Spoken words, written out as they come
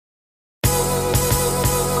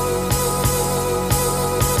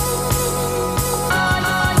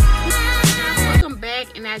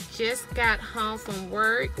just got home from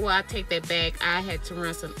work. Well, I take that back. I had to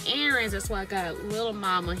run some errands. That's why I got a little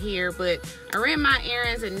mama here. But I ran my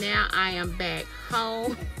errands and now I am back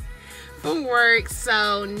home from work.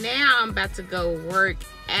 So now I'm about to go work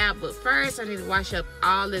out. But first, I need to wash up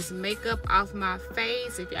all this makeup off my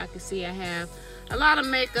face. If y'all can see, I have a lot of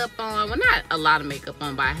makeup on. Well, not a lot of makeup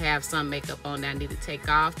on, but I have some makeup on that I need to take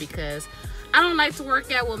off because I don't like to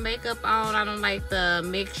work out with makeup on. I don't like the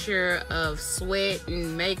mixture of sweat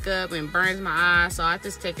and makeup and burns my eyes, so I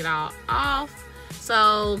just take it all off.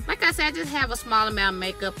 So, like I said, I just have a small amount of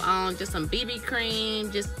makeup on, just some BB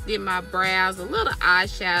cream, just did my brows, a little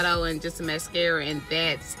eyeshadow, and just some mascara, and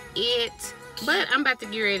that's it. But I'm about to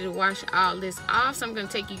get ready to wash all this off, so I'm going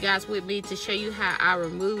to take you guys with me to show you how I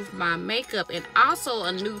remove my makeup, and also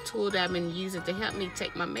a new tool that I've been using to help me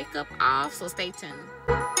take my makeup off, so stay tuned.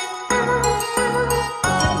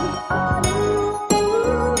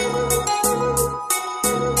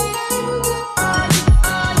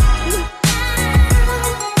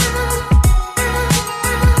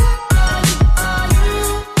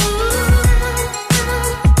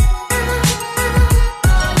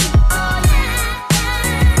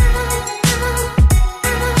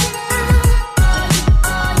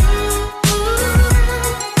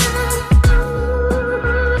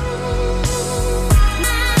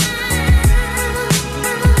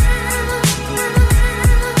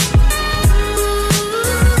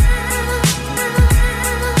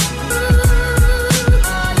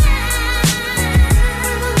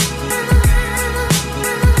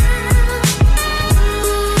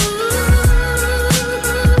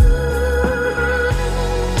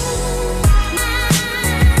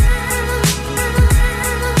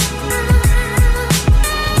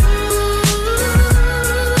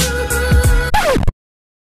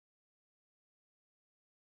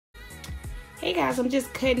 Hey guys, I'm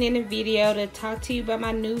just cutting in a video to talk to you about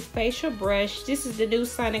my new facial brush. This is the new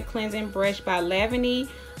Sonic Cleansing Brush by Lavany.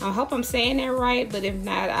 I hope I'm saying that right, but if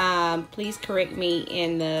not, please correct me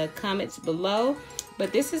in the comments below.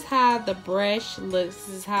 But this is how the brush looks.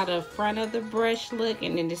 This is how the front of the brush look,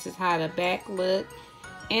 and then this is how the back look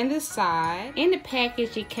and the side. In the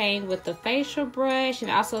package, it came with the facial brush and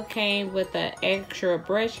also came with the extra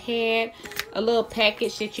brush head, a little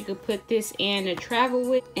package that you could put this in to travel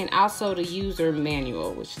with, and also the user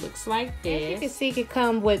manual, which looks like this. As you can see, it could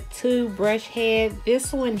come with 2 brush heads.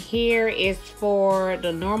 This one here is for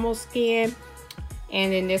the normal skin,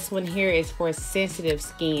 and then this one here is for sensitive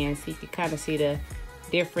skin, so you can kind of see the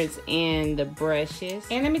difference in the brushes.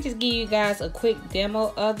 And let me just give you guys a quick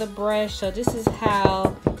demo of the brush. So this is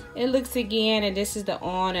how it looks again, and this is the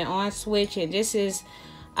on and on switch, and this is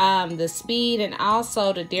the speed and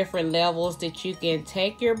also the different levels that you can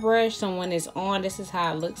take your brush. So when it's on, this is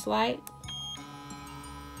how it looks like.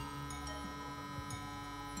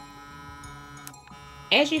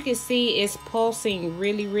 As you can see, it's pulsing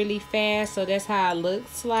really fast, so that's how it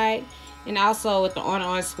looks like. And also with the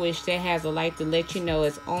on switch, that has a light to let you know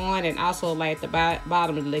it's on, and also a light at the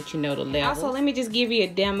bottom to let you know the level. Also, let me just give you a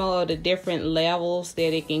demo of the different levels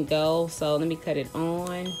that it can go. So let me cut it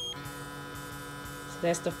on. So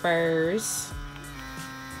that's the first,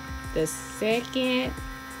 the second,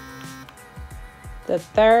 the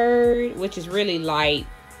third, which is really light,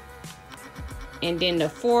 and then the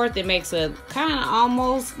fourth, it makes a kind of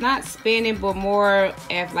almost not spinning, but more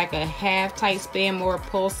at like a half type spin, more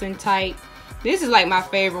pulsing type. This is like my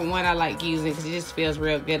favorite one I like using because it just feels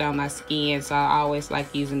real good on my skin, so I always like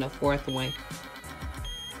using the fourth one.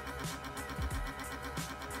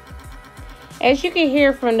 As you can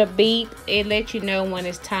hear from the beep, it lets you know when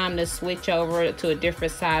it's time to switch over to a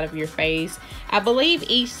different side of your face. I believe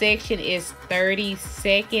each section is 30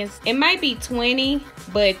 seconds. It might be 20,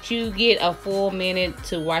 but you get a full minute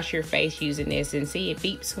to wash your face using this, and see, it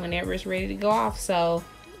beeps whenever it's ready to go off. So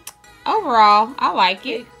overall, I like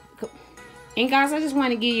it. And guys, I just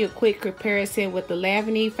want to give you a quick comparison with the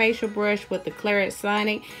Lavany facial brush with the Claret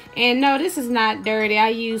Sonic. And no, this is not dirty. I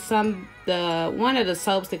use one of the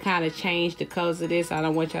soaps to kind of change the colors of this. I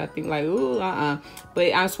don't want y'all to think like, ooh,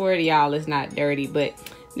 but I swear to y'all, it's not dirty. But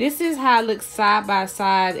this is how it looks side by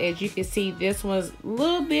side. As you can see, this one's a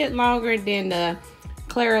little bit longer than the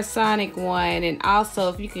Claret Sonic one. And also,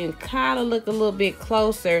 if you can kind of look a little bit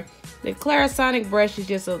closer, the Claret Sonic brush is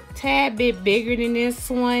just a tad bit bigger than this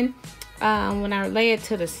one. When I lay it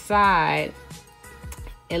to the side,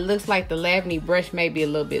 it looks like the Lavany brush may be a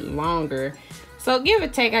little bit longer. So give or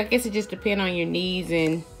take, I guess it just depends on your needs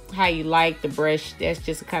and how you like the brush. That's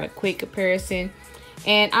just a kind of quick comparison.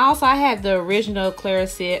 And also, I have the original Claret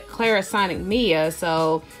Sonic Mia,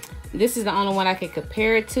 so this is the only one I can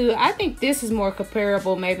compare it to. I think this is more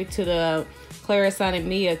comparable maybe to the Clarisonic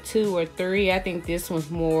Me a 2 or 3. I think this one's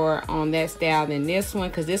more on that style than this one,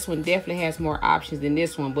 because this one definitely has more options than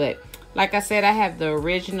this one. But like I said, I have the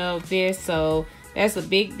original of this, so that's a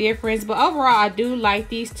big difference. But overall, I do like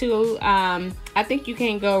these two. I think you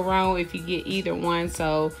can't go wrong if you get either one,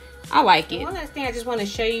 so I like it. One last thing, I just want to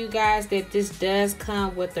show you guys that this does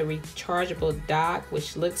come with a rechargeable dock,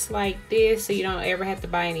 which looks like this, so you don't ever have to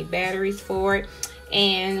buy any batteries for it.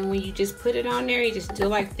 And when you just put it on there, you just do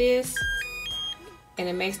like this, and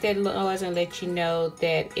it makes that noise and let you know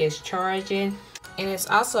that it's charging. And it's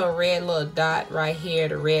also a red little dot right here,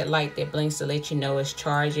 the red light that blinks to let you know it's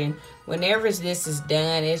charging. Whenever this is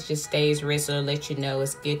done, it just stays red, so it'll let you know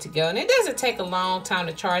it's good to go. And it doesn't take a long time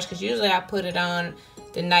to charge, because usually I put it on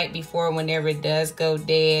the night before whenever it does go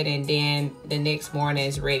dead, and then the next morning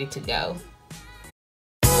it's ready to go.